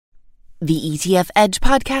The ETF Edge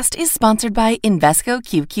podcast is sponsored by Invesco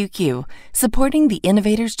QQQ, supporting the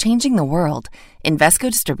innovators changing the world.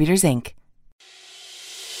 Invesco Distributors, Inc.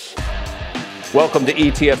 Welcome to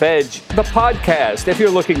ETF Edge, the podcast. If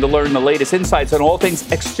you're looking to learn the latest insights on all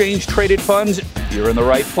things exchange-traded funds, you're in the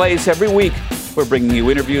right place. Every week, we're bringing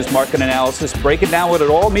you interviews, market analysis, breaking down what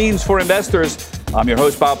it all means for investors. I'm your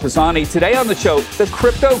host, Bob Pisani. Today on the show, the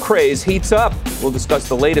crypto craze heats up. We'll discuss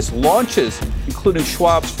the latest launches, including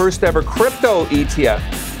Schwab's first ever crypto ETF.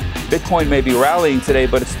 Bitcoin may be rallying today,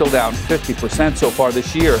 but it's still down 50% so far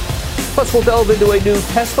this year. Plus, we'll delve into a new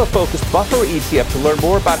Tesla-focused buffer ETF to learn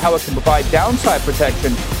more about how it can provide downside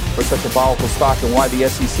protection for such a volatile stock and why the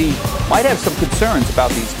SEC might have some concerns about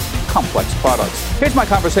these complex products. Here's my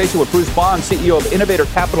conversation with Bruce Bond, CEO of Innovator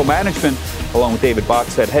Capital Management, along with David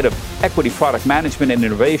Bachstedt, head of Equity Product Management and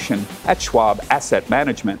Innovation at Schwab Asset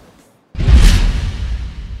Management.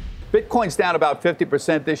 Bitcoin's down about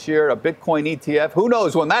 50% this year, a Bitcoin ETF. Who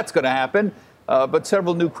knows when that's going to happen? But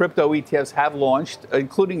several new crypto ETFs have launched,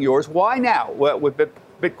 including yours. Why now, with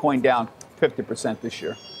Bitcoin down 50% this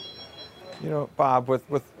year? You know, Bob,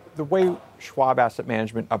 with the way Schwab Asset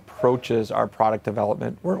Management approaches our product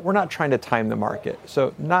development, we're not trying to time the market.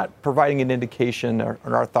 So not providing an indication or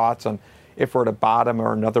our thoughts on if we're at a bottom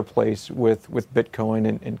or another place with Bitcoin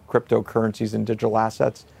and cryptocurrencies and digital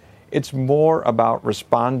assets. It's more about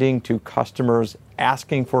responding to customers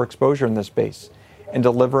asking for exposure in this space and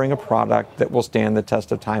delivering a product that will stand the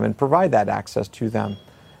test of time and provide that access to them.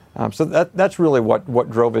 So that's really what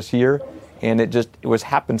drove us here. And it was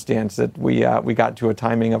happenstance that we got to a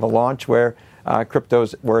timing of a launch where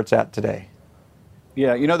crypto's where it's at today.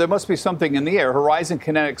 Yeah, you know, there must be something in the air. Horizon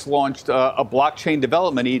Kinetics launched a blockchain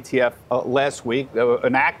development ETF last week,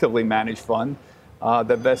 an actively managed fund that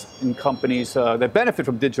invests in companies that benefit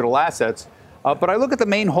from digital assets. But I look at the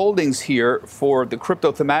main holdings here for the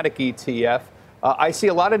crypto thematic ETF. I see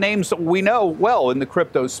a lot of names that we know well in the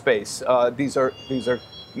crypto space. These are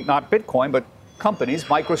not Bitcoin, but companies: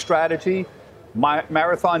 MicroStrategy,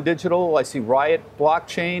 Marathon Digital. I see Riot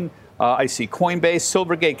Blockchain. I see Coinbase,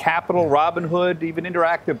 Silvergate Capital, Robinhood, even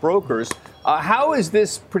Interactive Brokers. How is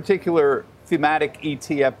this particular thematic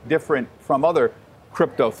ETF different from other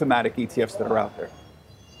crypto thematic ETFs that are out there?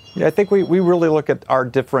 Yeah, I think we really look at our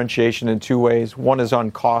differentiation in two ways. One is on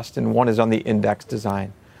cost and one is on the index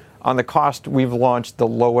design. On the cost, we've launched the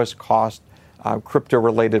lowest cost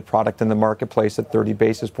crypto-related product in the marketplace at 30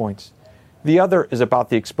 basis points. The other is about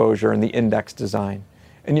the exposure and the index design.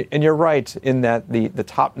 And you're right in that the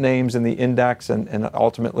top names in the index and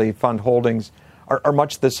ultimately fund holdings are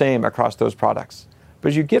much the same across those products. But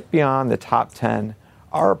as you get beyond the top 10,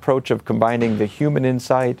 our approach of combining the human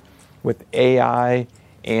insight with AI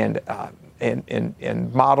and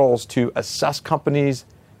models to assess companies'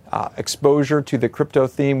 exposure to the crypto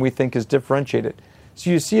theme we think is differentiated. So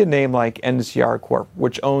you see a name like NCR Corp,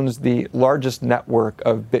 which owns the largest network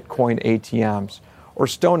of Bitcoin ATMs, or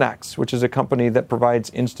StoneX, which is a company that provides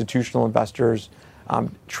institutional investors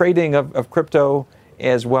trading of crypto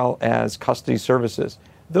as well as custody services.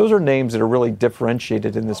 Those are names that are really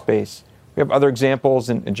differentiated in the space. We have other examples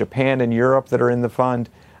in Japan and Europe that are in the fund,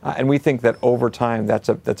 and we think that over time that's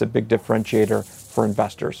a big differentiator for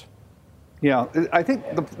investors. Yeah, I think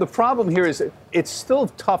the problem here is it's still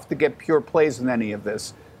tough to get pure plays in any of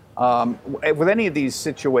this. With any of these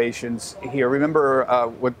situations here, remember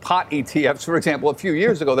with pot ETFs, for example, a few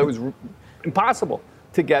years ago, that was impossible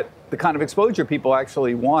to get the kind of exposure people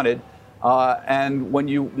actually wanted. And when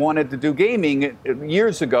you wanted to do gaming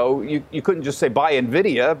years ago, you couldn't just say buy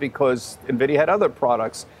NVIDIA because NVIDIA had other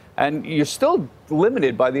products. And you're still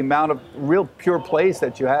limited by the amount of real pure plays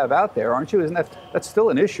that you have out there, aren't you? Isn't that's still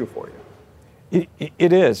an issue for you?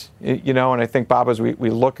 It is, you know, and I think, Bob, as we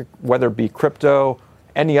look at whether it be crypto,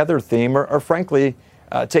 any other theme, or frankly,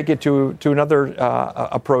 take it to another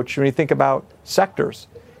approach when you think about sectors.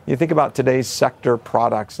 You think about today's sector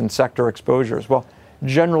products and sector exposures. Well,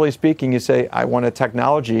 generally speaking, you say, I want a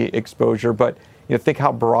technology exposure, but you think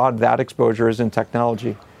how broad that exposure is in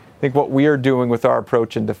technology. I think what we are doing with our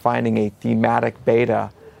approach in defining a thematic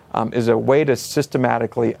beta is a way to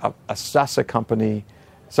systematically assess a company.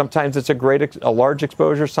 Sometimes it's a large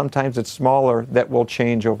exposure, sometimes it's smaller, that will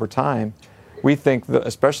change over time. We think that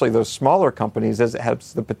especially those smaller companies, as it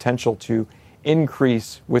has the potential to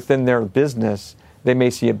increase within their business, they may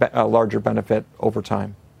see a larger benefit over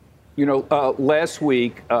time. You know, last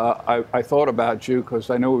week, I thought about you because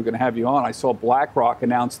I know we were going to have you on. I saw BlackRock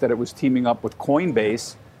announce that it was teaming up with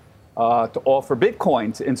Coinbase to offer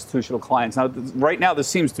Bitcoin to institutional clients. Now, right now, this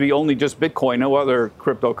seems to be only just Bitcoin, no other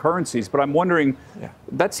cryptocurrencies. But I'm wondering,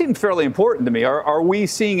 that seemed fairly important to me. Are we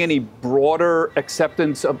seeing any broader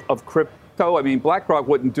acceptance of crypto? I mean, BlackRock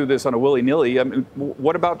wouldn't do this on a willy-nilly. I mean,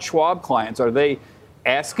 what about Schwab clients? Are they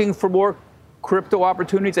asking for more crypto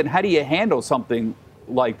opportunities? And how do you handle something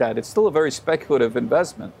like that? It's still a very speculative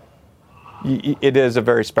investment. It is a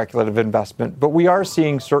very speculative investment, but we are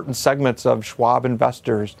seeing certain segments of Schwab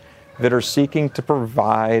investors that are seeking to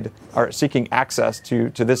provide or seeking access to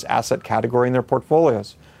this asset category in their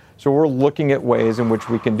portfolios. So we're looking at ways in which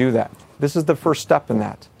we can do that. This is the first step in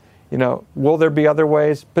that. Will there be other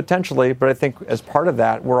ways? Potentially, but I think as part of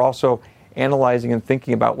that, we're also analyzing and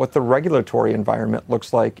thinking about what the regulatory environment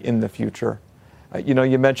looks like in the future.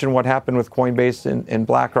 You mentioned what happened with Coinbase and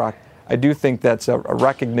BlackRock. I do think that's a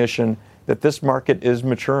recognition that this market is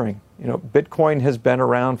maturing. Bitcoin has been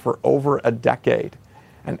around for over a decade.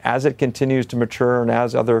 And as it continues to mature and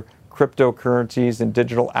as other cryptocurrencies and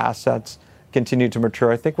digital assets continue to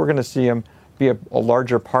mature, I think we're going to see them be a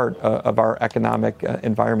larger part of our economic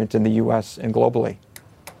environment in the U.S. and globally.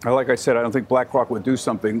 Like I said, I don't think BlackRock would do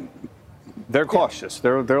something. They're cautious.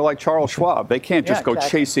 They're like Charles Schwab. They can't just go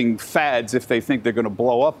chasing fads if they think they're going to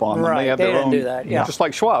blow up on them. Right. They have they their don't own, do that. Yeah. Just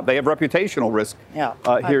like Schwab. They have reputational risk here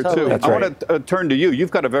totally too. That's I right. want to turn to you.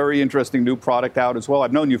 You've got a very interesting new product out as well.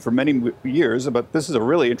 I've known you for many years, but this is a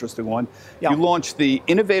really interesting one. Yeah. You launched the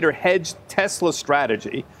Innovator Hedge Tesla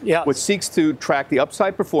strategy, Yes. which seeks to track the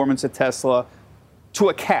upside performance of Tesla to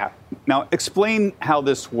a cap. Now, explain how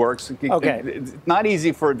this works. Okay. It's not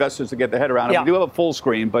easy for investors to get their head around it. Yeah. We do have a full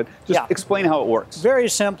screen, but just explain how it works. Very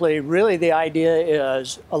simply, really the idea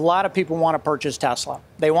is a lot of people want to purchase Tesla.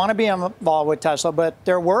 They want to be involved with Tesla, but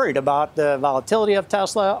they're worried about the volatility of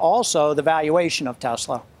Tesla, also the valuation of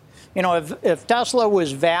Tesla. If Tesla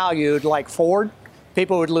was valued like Ford,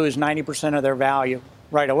 people would lose 90% of their value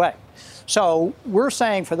right away. So we're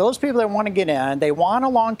saying for those people that want to get in, they want a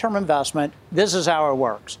long-term investment, this is how it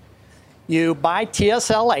works. You buy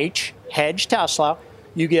TSLH, hedge Tesla,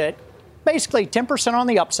 you get basically 10% on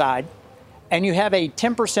the upside, and you have a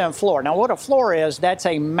 10% floor. Now, what a floor is, that's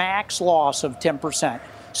a max loss of 10%.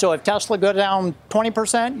 So if Tesla goes down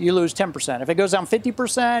 20%, you lose 10%. If it goes down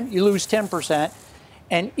 50%, you lose 10%.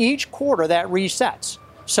 And each quarter that resets.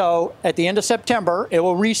 So at the end of September, it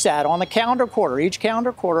will reset on the calendar quarter, each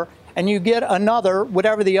calendar quarter, and you get another,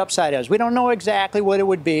 whatever the upside is. We don't know exactly what it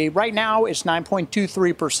would be. Right now, it's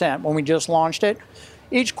 9.23% when we just launched it.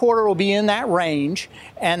 Each quarter will be in that range,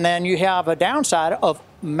 and then you have a downside of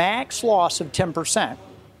max loss of 10%.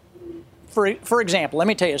 For example, let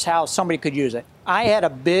me tell you how somebody could use it. I had a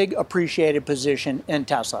big appreciated position in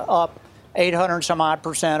Tesla, up 800 some odd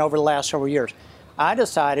percent over the last several years. I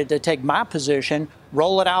decided to take my position,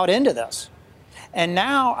 roll it out into this. And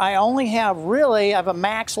now I only have I have a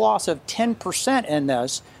max loss of 10% in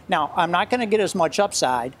this. Now, I'm not going to get as much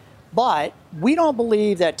upside, but we don't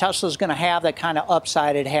believe that Tesla's going to have that kind of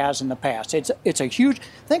upside it has in the past. It's a huge,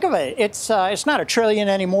 think of it, it's not $1 trillion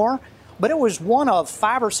anymore, but it was one of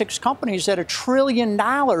 5 or 6 companies at $1 trillion.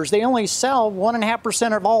 They only sell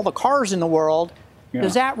 1.5% of all the cars in the world. Yeah.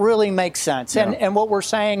 Does that really make sense? Yeah. And what we're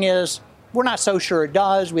saying is, we're not so sure it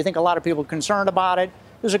does. We think a lot of people are concerned about it.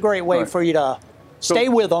 There's a great way for you to stay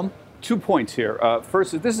with them. 2 points here.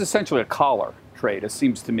 First, this is essentially a collar trade, it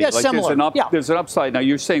seems to me. Yeah, like similar. There's an upside. Now,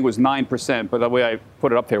 you're saying it was 9%, but the way I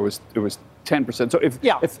put it up there it was 10%. So if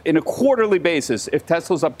in a quarterly basis, if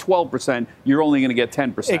Tesla's up 12%, you're only going to get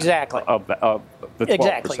 10% exactly of the 12%.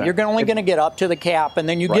 Exactly. You're only going to get up to the cap, and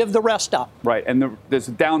then you give the rest up. Right, and there's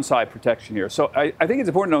a downside protection here. So I think it's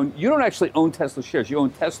important to know you don't actually own Tesla shares. You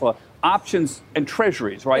own Tesla options and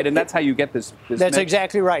treasuries, right? And that's how you get this That's mix.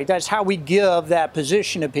 Exactly right. That's how we give that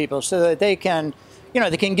position to people so that they can,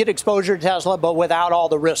 they can get exposure to Tesla, but without all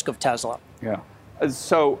the risk of Tesla. Yeah.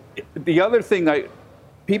 So the other thing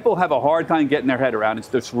people have a hard time getting their head around is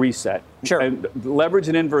this reset. Sure. And leverage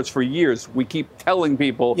and inverse for years, we keep telling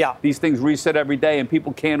people these things reset every day, and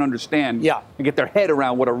people can't understand and get their head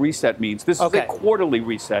around what a reset means. This is a quarterly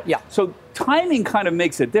reset. Yeah. So timing kind of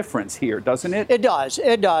makes a difference here, doesn't it? It does.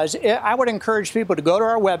 It does. I would encourage people to go to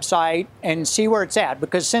our website and see where it's at,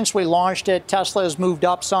 because since we launched it, Tesla has moved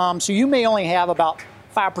up some. So you may only have about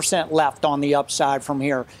 5% left on the upside from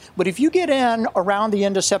here. But if you get in around the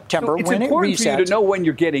end of September, when it resets... It's important for you to know when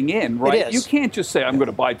you're getting in, right? It is. You can't just say, I'm going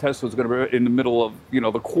to buy Tesla. It's going to be in the middle of,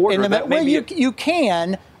 the quarter. You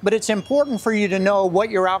can, but it's important for you to know what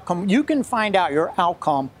your outcome... You can find out your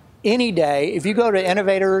outcome any day. If you go to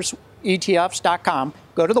innovatorsetfs.com,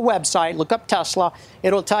 go to the website, look up Tesla,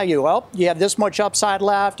 it'll tell you, well, you have this much upside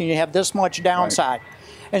left and you have this much downside. Right.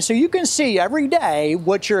 And so you can see every day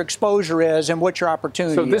what your exposure is and what your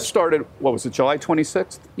opportunity is. So this started, what was it, July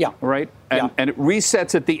 26th? Yeah. Right? And it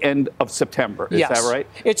resets at the end of September. Is that right?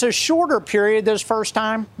 It's a shorter period this first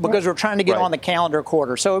time because we're trying to get on the calendar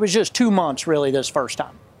quarter. So it was just 2 months really this first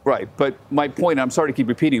time. Right, but my point, I'm sorry to keep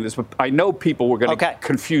repeating this, but I know people were going to get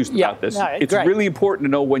confused about this. It's really important to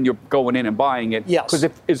know when you're going in and buying it. Yes. Because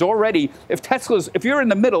if you're in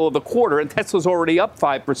the middle of the quarter and Tesla's already up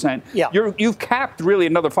 5%, you've capped really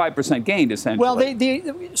another 5% gain,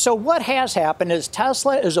 essentially. Well, so what has happened is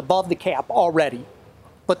Tesla is above the cap already,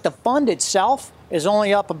 but the fund itself is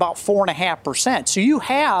only up about 4.5%. So you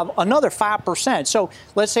have another 5%. So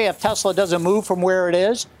let's say if Tesla doesn't move from where it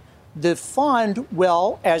is, the fund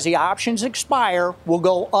will, as the options expire, will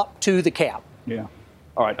go up to the cap. Yeah.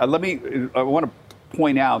 All right. I want to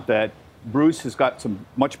point out that Bruce has got some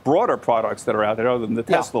much broader products that are out there other than the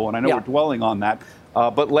Tesla one. I know we're dwelling on that.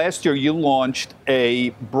 But last year you launched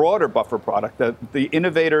a broader buffer product, the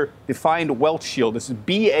Innovator Defined Wealth Shield. This is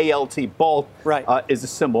BALT, BALT is a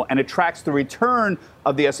symbol, and it tracks the return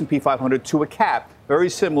of the S&P 500 to a cap. Very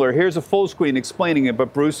similar. Here's a full screen explaining it,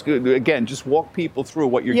 but Bruce, again, just walk people through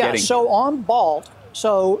what you're getting. Yeah, so on BALT,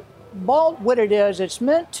 what it is, it's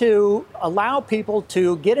meant to allow people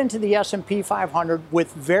to get into the S&P 500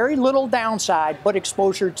 with very little downside, but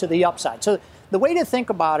exposure to the upside. So the way to think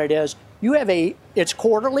about it is you have it's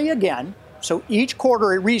quarterly again, so each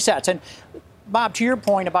quarter it resets. And Bob, to your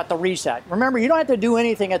point about the reset, remember, you don't have to do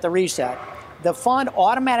anything at the reset. The fund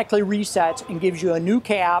automatically resets and gives you a new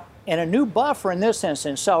cap and a new buffer in this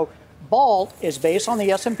instance. So BALT is based on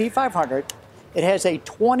the S&P 500. It has a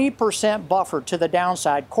 20% buffer to the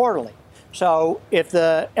downside quarterly. So if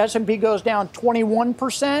the S&P goes down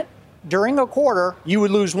 21% during a quarter, you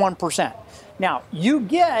would lose 1%. Now, you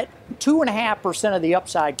get 2.5% of the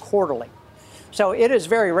upside quarterly. So it is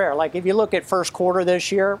very rare. Like if you look at first quarter this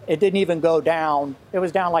year, it didn't even go down. It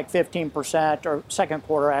was down like 15%, or second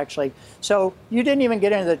quarter actually. So you didn't even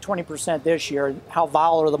get into the 20% this year, how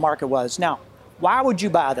volatile the market was. Now, why would you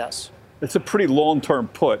buy this? It's a pretty long-term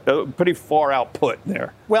put, pretty far out put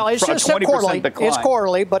there. Well, it's just a quarterly. Decline. It's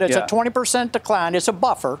quarterly, but it's a 20% decline. It's a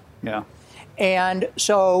buffer. Yeah. And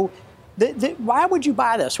so why would you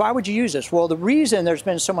buy this? Why would you use this? Well, the reason there's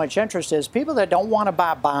been so much interest is people that don't want to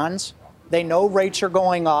buy bonds, they know rates are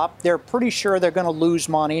going up, they're pretty sure they're going to lose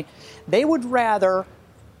money. They would rather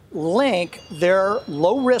link their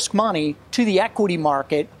low-risk money to the equity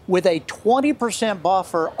market with a 20%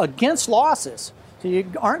 buffer against losses. So you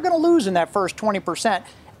aren't going to lose in that first 20%,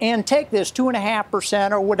 and take this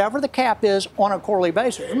 2.5% or whatever the cap is on a quarterly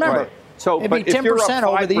basis. Remember, so it'd but be 10% if you're up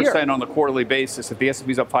over the year. 5% on the quarterly basis, if the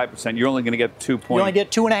S&P's up 5%, you're only going to get 2 points. You only get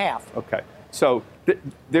 2.5. Okay, so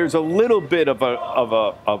there's a little bit of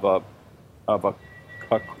a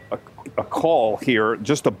call here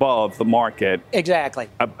just above the market. Exactly.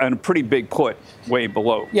 And a pretty big put way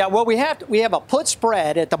below. Yeah, well, we have a put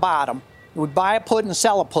spread at the bottom. We buy a put and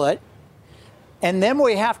sell a put. And then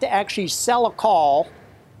we have to actually sell a call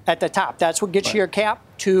at the top. That's what gets you your cap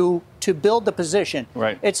to build the position.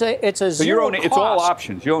 Right. It's a so zero cost. It's all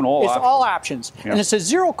options. You own all options. It's all options. Yeah. And it's a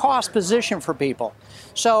zero cost position for people.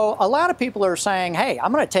 So a lot of people are saying, hey,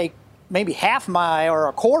 I'm going to take maybe half or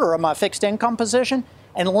a quarter of my fixed income position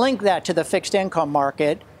and link that to the fixed income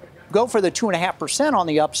market, go for the 2.5% on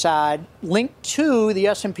the upside, link to the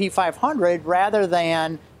S&P 500 rather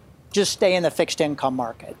than just stay in the fixed income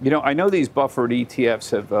market. You know, I know these buffered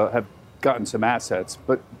ETFs have gotten some assets,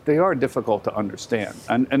 but they are difficult to understand.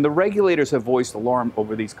 And the regulators have voiced alarm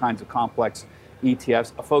over these kinds of complex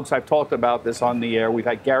ETFs. Folks, I've talked about this on the air. We've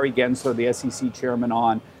had Gary Gensler, the SEC chairman,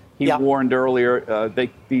 on. He warned earlier,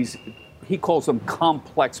 he calls them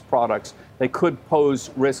complex products. They could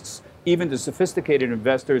pose risks even to sophisticated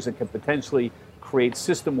investors and can potentially create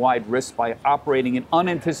system-wide risks by operating in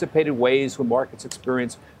unanticipated ways when markets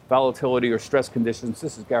experience volatility or stress conditions.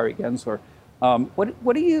 This is Gary Gensler.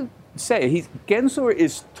 What do you say? Gensler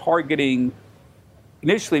is targeting,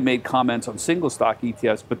 initially made comments on single stock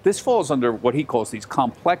ETFs, but this falls under what he calls these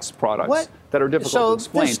complex products that are difficult to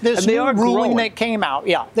explain. This new ruling that came out,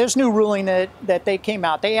 this new ruling that they came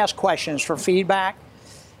out, they asked questions for feedback.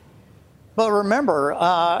 But remember,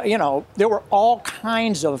 there were all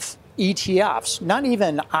kinds of ETFs, not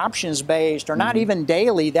even options-based or not even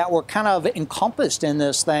daily, that were kind of encompassed in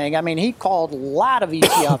this thing. I mean, he called a lot of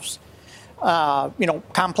ETFs,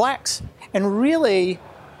 complex. And really,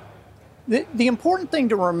 the important thing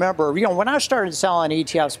to remember, when I started selling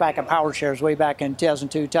ETFs back at PowerShares way back in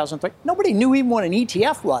 2002, 2003, nobody knew even what an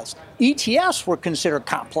ETF was. ETFs were considered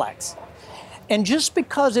complex. And just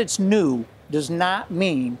because it's new does not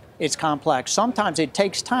mean it's complex. Sometimes it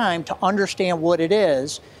takes time to understand what it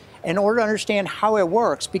is in order to understand how it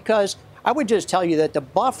works, because I would just tell you that the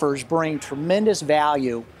buffers bring tremendous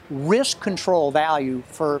value, risk control value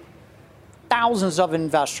for thousands of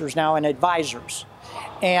investors now and advisors.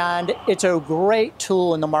 And it's a great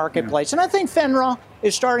tool in the marketplace. And I think FINRA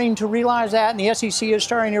is starting to realize that, and the SEC is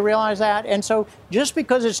starting to realize that. And so just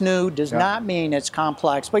because it's new does not mean it's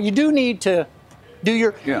complex. But you do need to do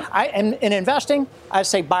your, in investing, I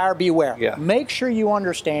say buyer beware. Yeah. Make sure you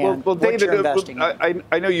understand what David, you're investing in.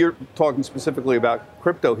 I know you're talking specifically about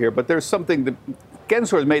crypto here, but there's something that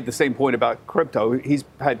Gensler has made the same point about crypto. He's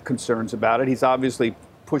had concerns about it. He's obviously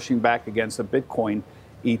pushing back against a Bitcoin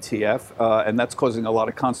ETF, and that's causing a lot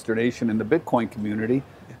of consternation in the Bitcoin community.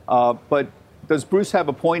 But does Bruce have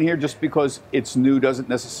a point here? Just because it's new doesn't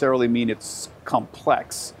necessarily mean it's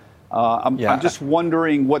complex. I'm just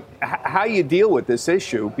wondering how you deal with this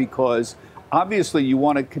issue, because obviously you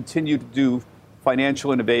want to continue to do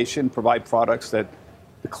financial innovation, provide products that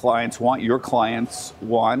the clients want, your clients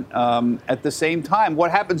want. At the same time,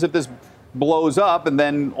 what happens if this blows up and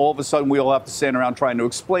then all of a sudden we all have to stand around trying to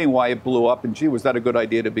explain why it blew up, and gee, was that a good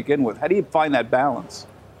idea to begin with? How do you find that balance?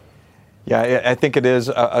 Yeah, I think it is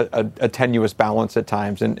a tenuous balance at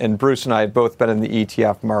times. And Bruce and I have both been in the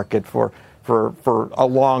ETF market for a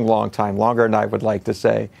long, long time, longer than I would like to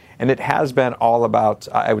say. And it has been all about,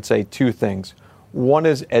 I would say, two things. One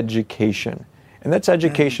is education. And that's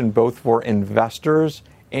education both for investors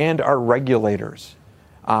and our regulators.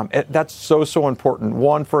 That's so important.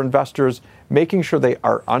 One, for investors, making sure they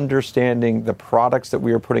are understanding the products that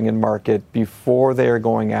we are putting in market before they are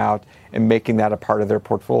going out and making that a part of their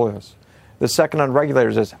portfolios. The second on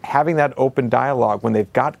regulators is having that open dialogue. When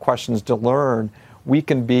they've got questions to learn, we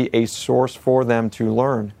can be a source for them to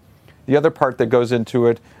learn. The other part that goes into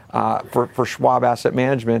it for Schwab Asset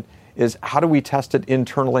Management is how do we test it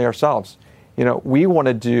internally ourselves? You know, we want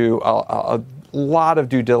to do a lot of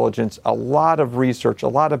due diligence, a lot of research, a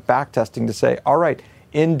lot of back testing to say, all right,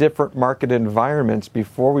 in different market environments,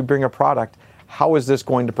 before we bring a product, how is this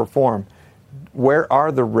going to perform? Where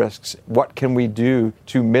are the risks? What can we do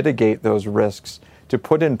to mitigate those risks, to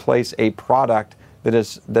put in place a product that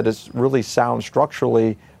is really sound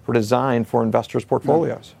structurally for design for investors'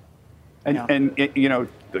 portfolios? And you know,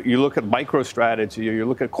 you look at MicroStrategy, or you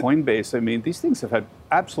look at Coinbase. I mean, these things have had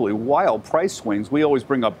absolutely wild price swings. We always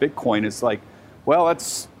bring up Bitcoin. It's like, well,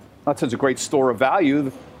 that's not such a great store of value.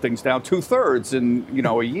 The thing's down 2/3 in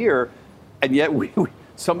a year, and yet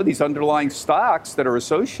some of these underlying stocks that are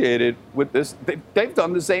associated with this, they've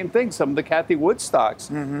done the same thing. Some of the Cathie Wood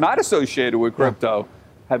stocks, not associated with crypto,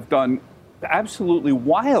 have done absolutely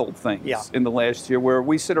wild things in the last year, where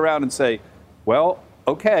we sit around and say, well,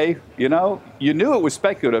 okay, you knew it was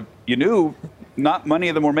speculative. You knew not many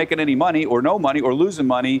of them were making any money or no money or losing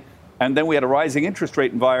money. And then we had a rising interest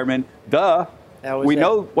rate environment. We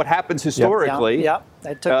know what happens historically. Yep,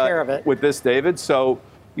 they took care of it. With this, David. So,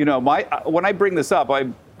 when I bring this up,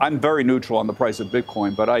 I'm very neutral on the price of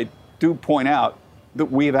Bitcoin, but I do point out that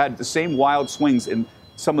we've had the same wild swings in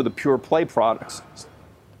some of the pure play products,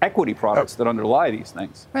 equity products that underlie these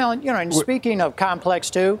things. Well, and speaking of complex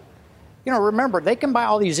too, remember, they can buy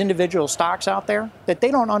all these individual stocks out there that they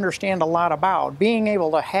don't understand a lot about. Being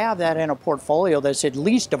able to have that in a portfolio that's at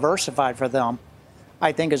least diversified for them,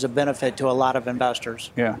 I think, is a benefit to a lot of investors.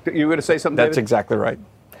 Yeah. You were going to say something, That's David? exactly right.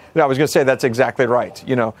 No, I was going to say that's exactly right.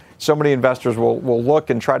 So many investors will look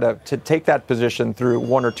and try to take that position through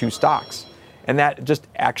one or two stocks. And that just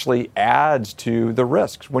actually adds to the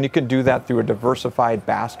risks. When you can do that through a diversified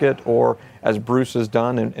basket, or as Bruce has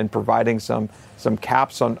done in providing some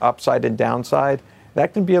caps on upside and downside,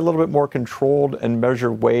 that can be a little bit more controlled and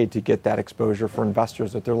measured way to get that exposure for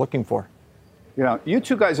investors that they're looking for. You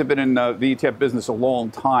two guys have been in the ETF business a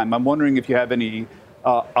long time. I'm wondering if you have any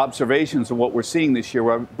observations of what we're seeing this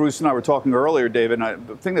year. Bruce and I were talking earlier, David, and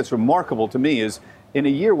the thing that's remarkable to me is in a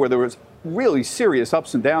year where there was really serious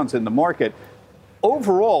ups and downs in the market,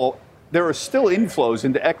 overall, there are still inflows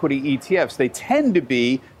into equity ETFs. They tend to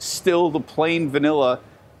be still the plain vanilla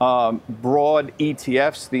broad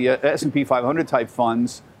ETFs, the S&P 500 type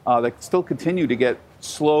funds that still continue to get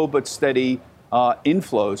slow but steady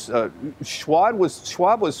inflows.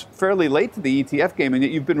 Schwab was fairly late to the ETF game, and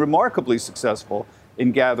yet you've been remarkably successful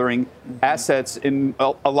in gathering assets, in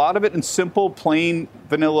a lot of it in simple, plain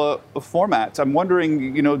vanilla formats. I'm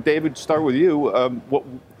wondering, David, start with you.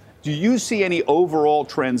 Do you see any overall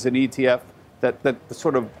trends in ETF that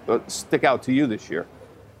sort of stick out to you this year?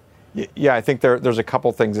 Yeah, I think there's a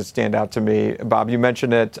couple things that stand out to me. Bob, you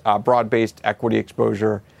mentioned it, broad-based equity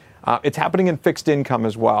exposure. It's happening in fixed income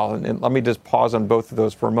as well. And let me just pause on both of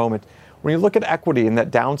those for a moment. When you look at equity and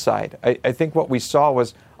that downside, I think what we saw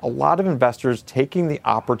was a lot of investors taking the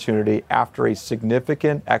opportunity after a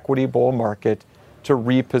significant equity bull market to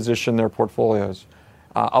reposition their portfolios.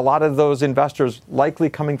 A lot of those investors likely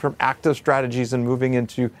coming from active strategies and moving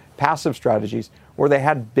into passive strategies where they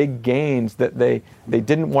had big gains that they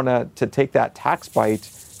didn't want to take that tax bite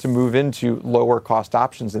to move into lower cost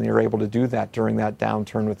options, and they were able to do that during that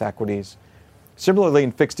downturn with equities. Similarly,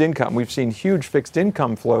 in fixed income, we've seen huge fixed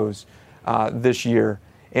income flows this year.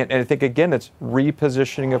 And I think, again, it's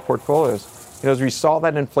repositioning of portfolios. As we saw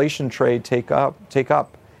that inflation trade take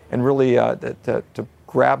up and really to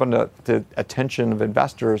grab onto the attention of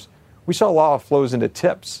investors, we saw a lot of flows into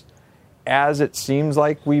tips. As it seems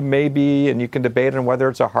like we may be, and you can debate on whether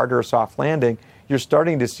it's a hard or a soft landing, you're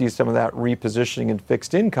starting to see some of that repositioning in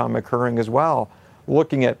fixed income occurring as well,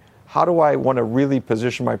 looking at how do I want to really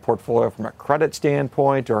position my portfolio from a credit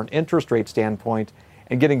standpoint or an interest rate standpoint,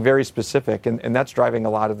 and getting very specific. And that's driving a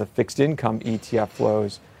lot of the fixed income ETF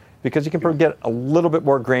flows, because you can get a little bit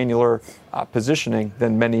more granular positioning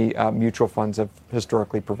than many mutual funds have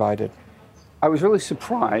historically provided. I was really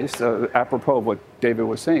surprised, apropos of what David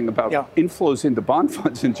was saying about inflows into bond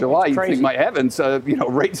funds in July. You think, my heavens,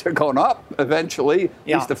 rates are going up eventually. At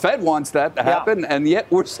least the Fed wants that to happen, and yet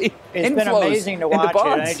we're seeing it's inflows been amazing to watch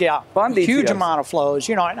bonds, bond huge ETFs. amount of flows.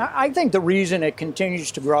 And I think the reason it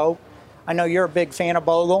continues to grow, I know you're a big fan of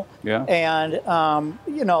Bogle, and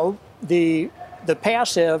the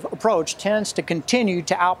passive approach tends to continue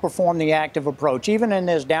to outperform the active approach. Even in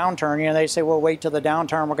this downturn, they say, well, wait till the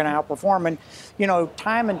downturn, we're going to outperform. And,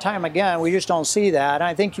 time and time again, we just don't see that. And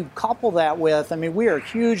I think you couple that with, we are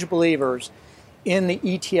huge believers in the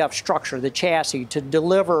ETF structure, the chassis, to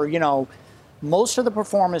deliver, most of the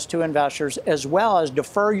performance to investors, as well as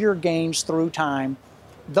defer your gains through time.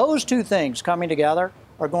 Those two things coming together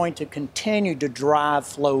are going to continue to drive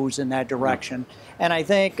flows in that direction. And I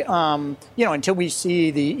think, until we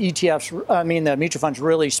see the ETFs, the mutual funds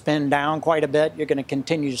really spin down quite a bit, you're going to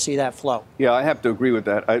continue to see that flow. Yeah, I have to agree with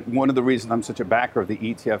that. One of the reasons I'm such a backer of the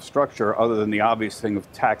ETF structure, other than the obvious thing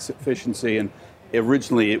of tax efficiency, and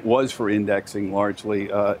originally it was for indexing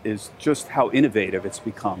largely, is just how innovative it's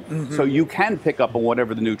become. Mm-hmm. So you can pick up on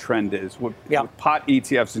whatever the new trend is. With pot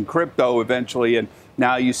ETFs and crypto eventually, and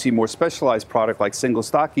now you see more specialized product like single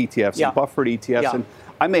stock ETFs and buffered ETFs. And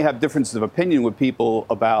I may have differences of opinion with people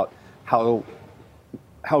about how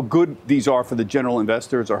good these are for the general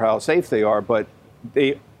investors or how safe they are, but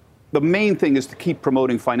the main thing is to keep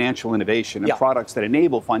promoting financial innovation and products that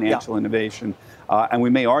enable financial innovation. And we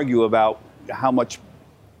may argue about how much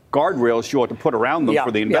guardrails you ought to put around them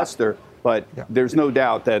for the investor, but there's no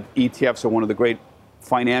doubt that ETFs are one of the great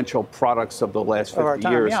financial products of the last 50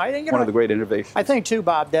 years, I think, one of the great innovations. I think, too,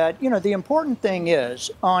 Bob, that the important thing is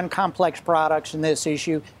on complex products in this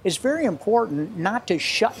issue, it's very important not to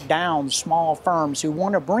shut down small firms who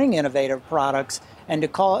want to bring innovative products and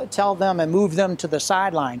to tell them and move them to the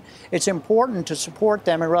sideline. It's important to support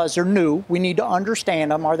them and realize they're new. We need to understand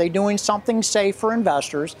them. Are they doing something safe for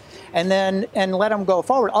investors? And let them go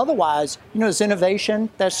forward. Otherwise, this innovation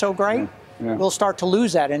that's so great, we'll start to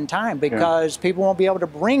lose that in time because people won't be able to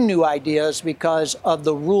bring new ideas because of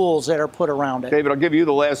the rules that are put around it. David, I'll give you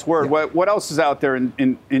the last word. What else is out there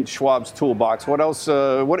in Schwab's toolbox? What else?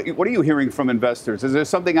 What are you hearing from investors? Is there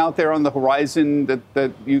something out there on the horizon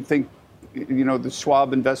that you think the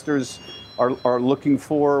Schwab investors are looking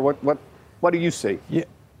for? What do you see?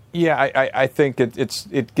 I think it's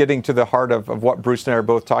getting to the heart of what Bruce and I are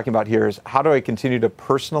both talking about here is how do I continue to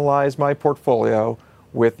personalize my portfolio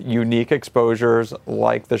with unique exposures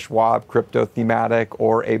like the Schwab crypto thematic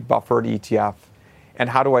or a buffered ETF? And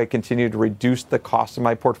how do I continue to reduce the cost of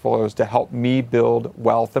my portfolios to help me build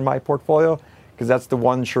wealth in my portfolio? Because that's the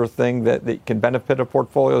one sure thing that can benefit a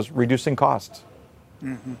portfolio is reducing costs.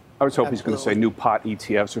 Mm-hmm. I was hoping he's going to say new pot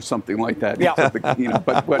ETFs or something like that. But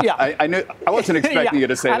I knew I wasn't expecting you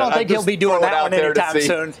to say that. I don't think he'll be doing that one anytime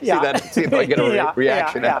soon. See if I get a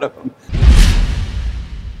reaction out of him.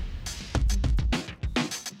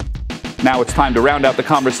 Now it's time to round out the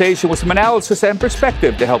conversation with some analysis and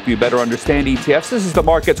perspective to help you better understand ETFs. This is the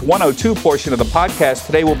Markets 102 portion of the podcast.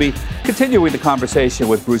 Today we'll be continuing the conversation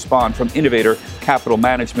with Bruce Bond from Innovator Capital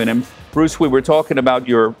Management. And Bruce, we were talking about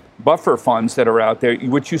your buffer funds that are out there,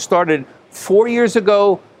 which you started 4 years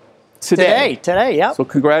ago today. Today, yep. So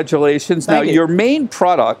congratulations. Thank you. Your main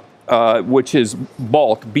product, which is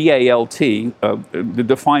BALT, B-A-L-T, the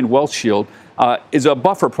Defined Wealth Shield, is a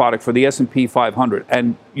buffer product for the S&P 500.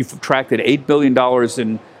 And you've attracted $8 billion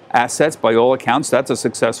in assets by all accounts. That's a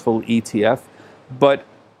successful ETF. But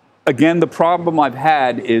again, the problem I've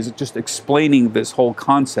had is just explaining this whole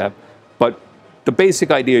concept. But the basic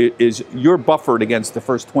idea is you're buffered against the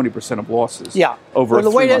first 20% of losses. Yeah. Over a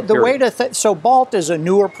 3-month period. So BALT is a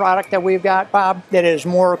newer product that we've got, Bob, that is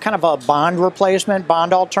more kind of a bond replacement,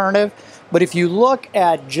 bond alternative. But if you look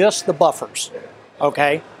at just the buffers,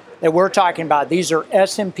 okay, that we're talking about, these are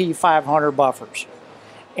S&P 500 buffers.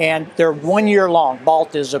 And they're 1 year long.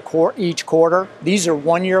 BALT is each quarter. These are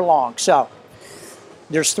 1 year long. So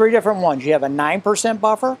there's 3 different ones. You have a 9%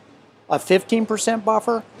 buffer, a 15%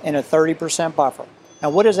 buffer, and a 30% buffer. Now,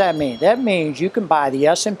 what does that mean? That means you can buy the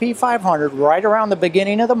S&P 500 right around the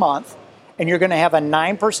beginning of the month, and you're going to have a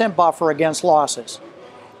 9% buffer against losses.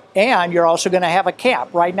 And you're also going to have a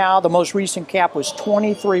cap. Right now, the most recent cap was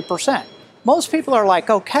 23%. Most people are like,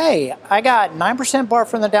 okay, I got 9%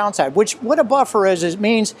 buffer on the downside, which what a buffer is it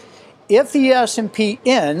means if the S&P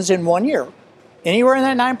ends in 1 year, anywhere in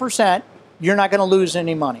that 9%, you're not going to lose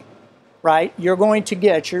any money. Right? You're going to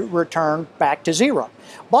get your return back to zero.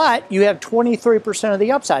 But you have 23% of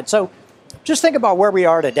the upside. So just think about where we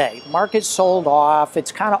are today. Market's sold off.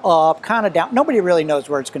 It's kind of up, kind of down. Nobody really knows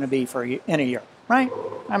where it's going to be in a year, right?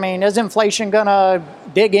 I mean, is inflation going to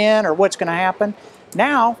dig in or what's going to happen?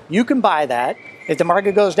 Now, you can buy that. If the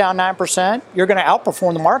market goes down 9%, you're going to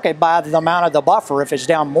outperform the market by the amount of the buffer if it's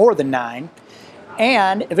down more than 9.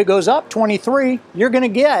 And if it goes up 23, you're going to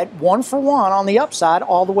get 1 for 1 on the upside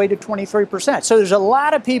all the way to 23%. So there's a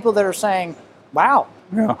lot of people that are saying, wow,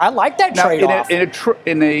 I like that trade-off.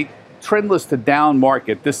 In a trendless to down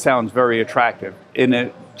market, this sounds very attractive. In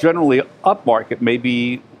a generally up market,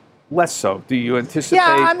 maybe less so. Do you anticipate?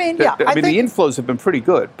 Yeah, I mean, the inflows have been pretty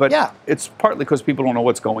good, but it's partly because people don't know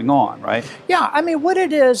what's going on, right? Yeah, I mean, what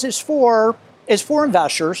it is for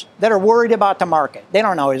investors that are worried about the market. They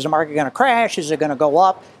don't know, is the market going to crash? Is it going to go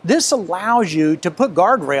up? This allows you to put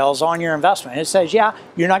guardrails on your investment. It says, yeah,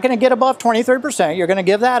 you're not going to get above 23%. You're going to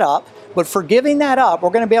give that up. But for giving that up,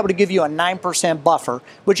 we're going to be able to give you a 9% buffer,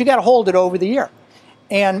 but you got to hold it over the year.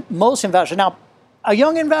 And most investors, now, a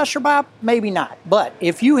young investor, Bob, maybe not. But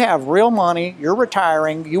if you have real money, you're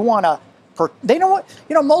retiring, you want to,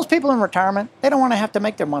 most people in retirement, they don't want to have to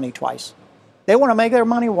make their money twice. They want to make their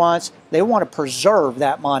money once. They want to preserve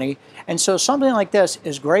that money. And so something like this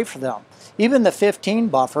is great for them. Even the 15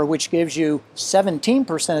 buffer, which gives you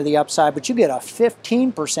 17% of the upside, but you get a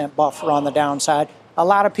 15% buffer on the downside. A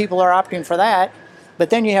lot of people are opting for that.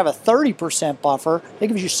 But then you have a 30% buffer. That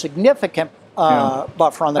gives you significant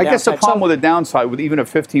buffer on the downside. I guess the problem with the downside, with even a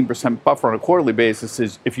 15% buffer on a quarterly basis,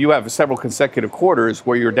 is if you have several consecutive quarters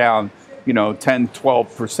where you're down 10,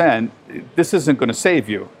 12%, this isn't going to save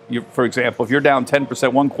you. For example, if you're down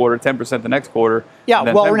 10% one quarter, 10% the next quarter. Yeah,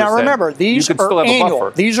 well, now remember, these are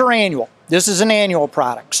annual. These are annual. This is an annual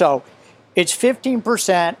product. So it's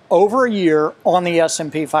 15% over a year on the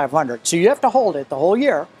S&P 500. So you have to hold it the whole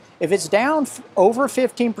year. If it's down over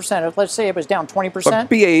 15%, let's say it was down 20%. But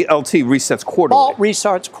BALT resets quarterly. BALT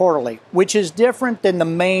resets quarterly, which is different than the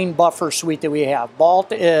main buffer suite that we have.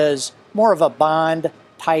 BALT is more of a bond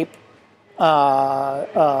type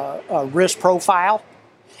risk profile.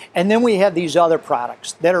 And then we have these other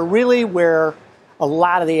products that are really where a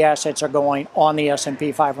lot of the assets are going on the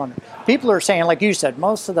S&P 500. People are saying, like you said,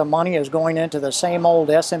 most of the money is going into the same old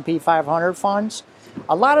S&P 500 funds.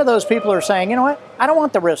 A lot of those people are saying, you know what, I don't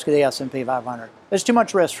want the risk of the S&P 500. It's too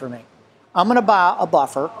much risk for me. I'm going to buy a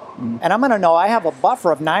buffer, and I'm going to know I have a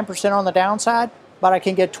buffer of 9% on the downside, but I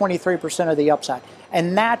can get 23% of the upside.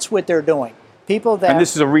 And that's what they're doing. And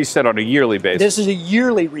this is a reset on a yearly basis? This is a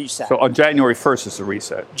yearly reset. So on January 1st is a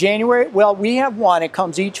reset? Well, we have one. It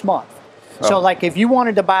comes each month. Oh. So like if you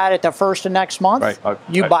wanted to buy it at the first of next month,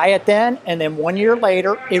 you buy it then, and then 1 year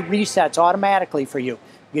later, it resets automatically for you.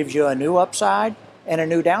 Gives you a new upside and a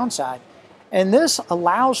new downside. And this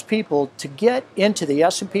allows people to get into the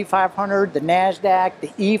S&P 500, the NASDAQ, the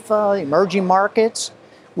EFA, the emerging markets,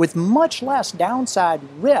 with much less downside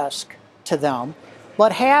risk to them,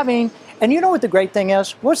 but having... And you know what the great thing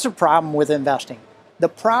is? What's the problem with investing? The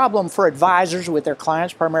problem for advisors with their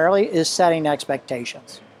clients primarily is setting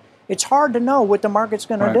expectations. It's hard to know what the market's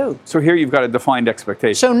going to do. So here you've got a defined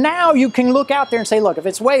expectation. So now you can look out there and say, look, if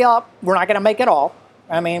it's way up, we're not going to make it all.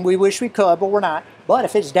 I mean, we wish we could, but we're not. But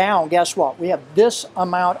if it's down, guess what? We have this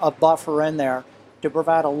amount of buffer in there to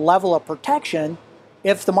provide a level of protection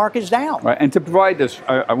if the market's down. Right. And to provide this,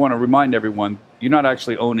 I want to remind everyone, you're not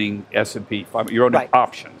actually owning S&P 500. You're owning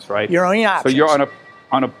options, right? You're owning options. So you're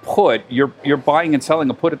on a put. You're buying and selling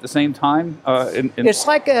a put at the same time. It's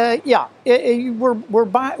like we're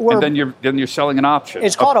buying. And then you're selling an option.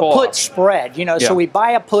 It's called a put spread. So we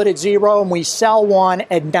buy a put at 0 and we sell one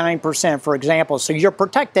at 9%, for example. So you're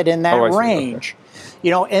protected in that range.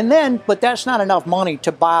 Okay. But that's not enough money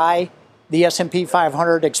to buy the S&P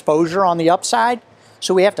 500 exposure on the upside.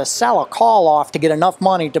 So we have to sell a call off to get enough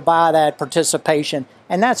money to buy that participation.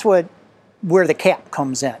 And that's where the cap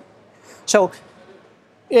comes in. So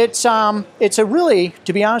it's a really,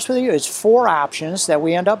 to be honest with you, it's 4 options that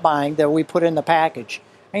we end up buying that we put in the package.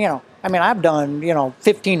 And, I've done,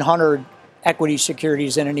 1,500 equity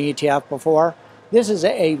securities in an ETF before. This is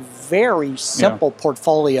a very simple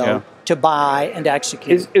portfolio to buy and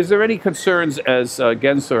execute. Is there any concerns, as Gary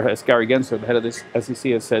Gensler, the head of this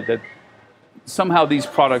SEC, has said, that somehow these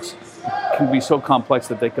products can be so complex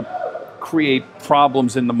that they could create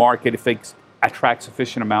problems in the market if they attract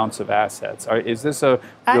sufficient amounts of assets? Is this a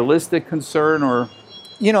realistic concern, or?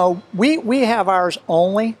 We have ours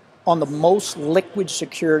only on the most liquid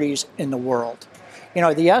securities in the world.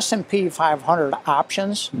 The S&P 500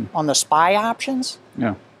 options on the SPY options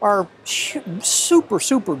are super,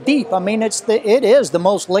 super deep. It is the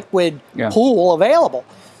most liquid pool available.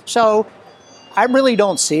 So I really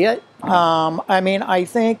don't see it. I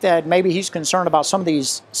think that maybe he's concerned about some of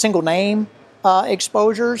these single name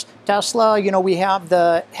exposures. Tesla, we have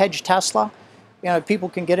the hedge Tesla. People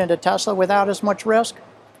can get into Tesla without as much risk.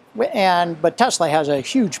 But Tesla has a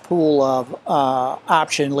huge pool of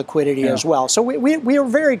option liquidity as well. So we are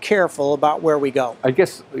very careful about where we go. I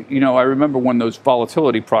guess, I remember when those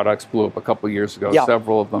volatility products blew up a couple of years ago,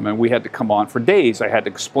 several of them, and we had to come on for days. I had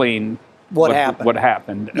to explain what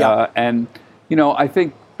happened. Yeah. I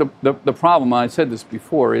think the problem, I said this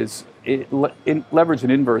before, is leverage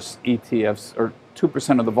and inverse ETFs are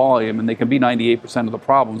 2% of the volume, and they can be 98% of the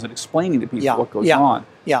problems, and explaining to people what goes on.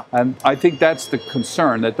 Yeah. And I think that's the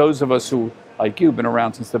concern, that those of us who, like you, have been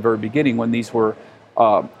around since the very beginning, when these were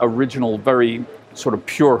original, very sort of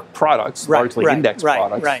pure products, largely index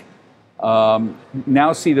products,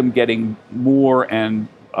 now see them getting more and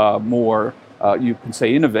more, you can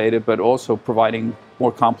say innovative, but also providing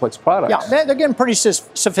more complex products. Yeah, they're getting pretty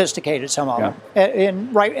sophisticated, some of them,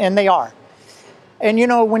 and they are. And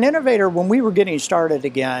when we were getting started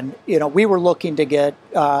again, we were looking to get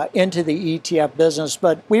into the ETF business,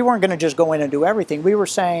 but we weren't going to just go in and do everything. We were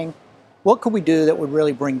saying, what could we do that would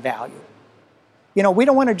really bring value? We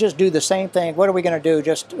don't want to just do the same thing. What are we going to do?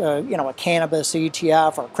 Just a cannabis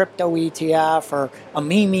ETF or crypto ETF or a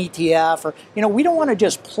meme ETF, or we don't want to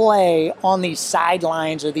just play on these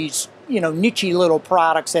sidelines of these niche little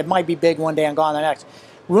products that might be big one day and gone the next.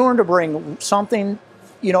 We wanted to bring something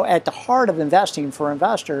at the heart of investing for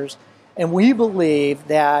investors, and we believe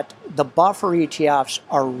that the buffer ETFs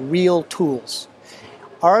are real tools.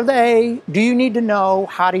 Do you need to know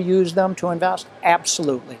how to use them to invest?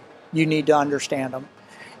 Absolutely. You need to understand them.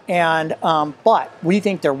 And but we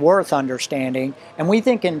think they're worth understanding, and we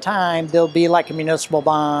think in time they'll be like a municipal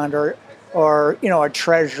bond or a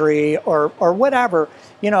treasury or whatever.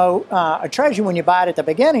 A treasury, when you buy it at the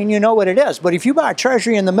beginning, you know what it is. But if you buy a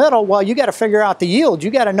treasury in the middle, well, you got to figure out the yield.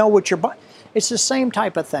 You got to know what you're buying. It's the same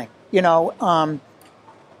type of thing, And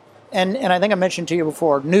I think I mentioned to you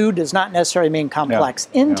before, new does not necessarily mean complex.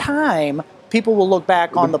 In time, people will look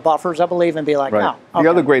back on the buffers, I believe, and be like, okay. The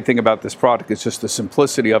other great thing about this product is just the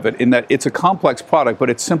simplicity of it, in that it's a complex product, but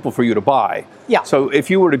it's simple for you to buy. Yeah. So if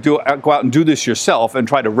you were to go out and do this yourself and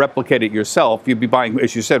try to replicate it yourself, you'd be buying,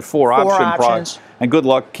 as you said, four option products. And good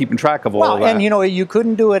luck keeping track of all of that. And you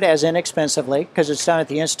couldn't do it as inexpensively because it's done at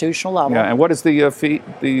the institutional level. Yeah. And what is the fee?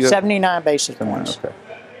 79 basis points.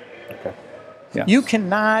 Okay. Yeah. You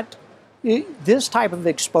cannot. This type of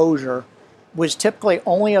exposure was typically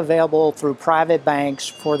only available through private banks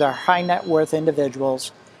for their high net worth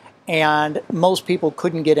individuals, and most people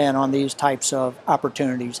couldn't get in on these types of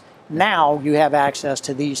opportunities. Now you have access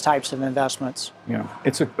to these types of investments. Yeah,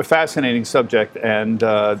 it's a fascinating subject, and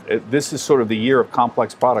this is sort of the year of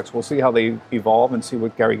complex products. We'll see how they evolve and see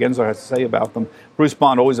what Gary Gensler has to say about them. Bruce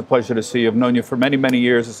Bond, always a pleasure to see you. I've known you for many, many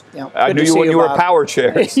years. I knew you when you were Power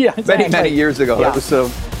Chairs many years ago. That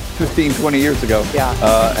was 15, 20 years ago.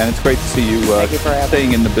 And it's great to see you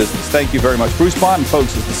staying in the business. Thank you very much. Bruce Bond,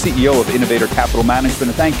 folks, is the CEO of Innovator Capital Management.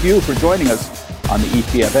 And thank you for joining us on the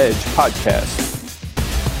ETF Edge podcast.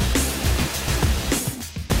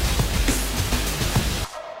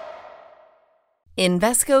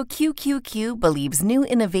 Invesco QQQ believes new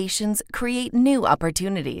innovations create new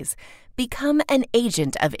opportunities. Become an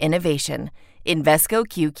agent of innovation. Invesco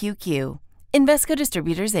QQQ. Invesco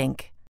Distributors, Inc.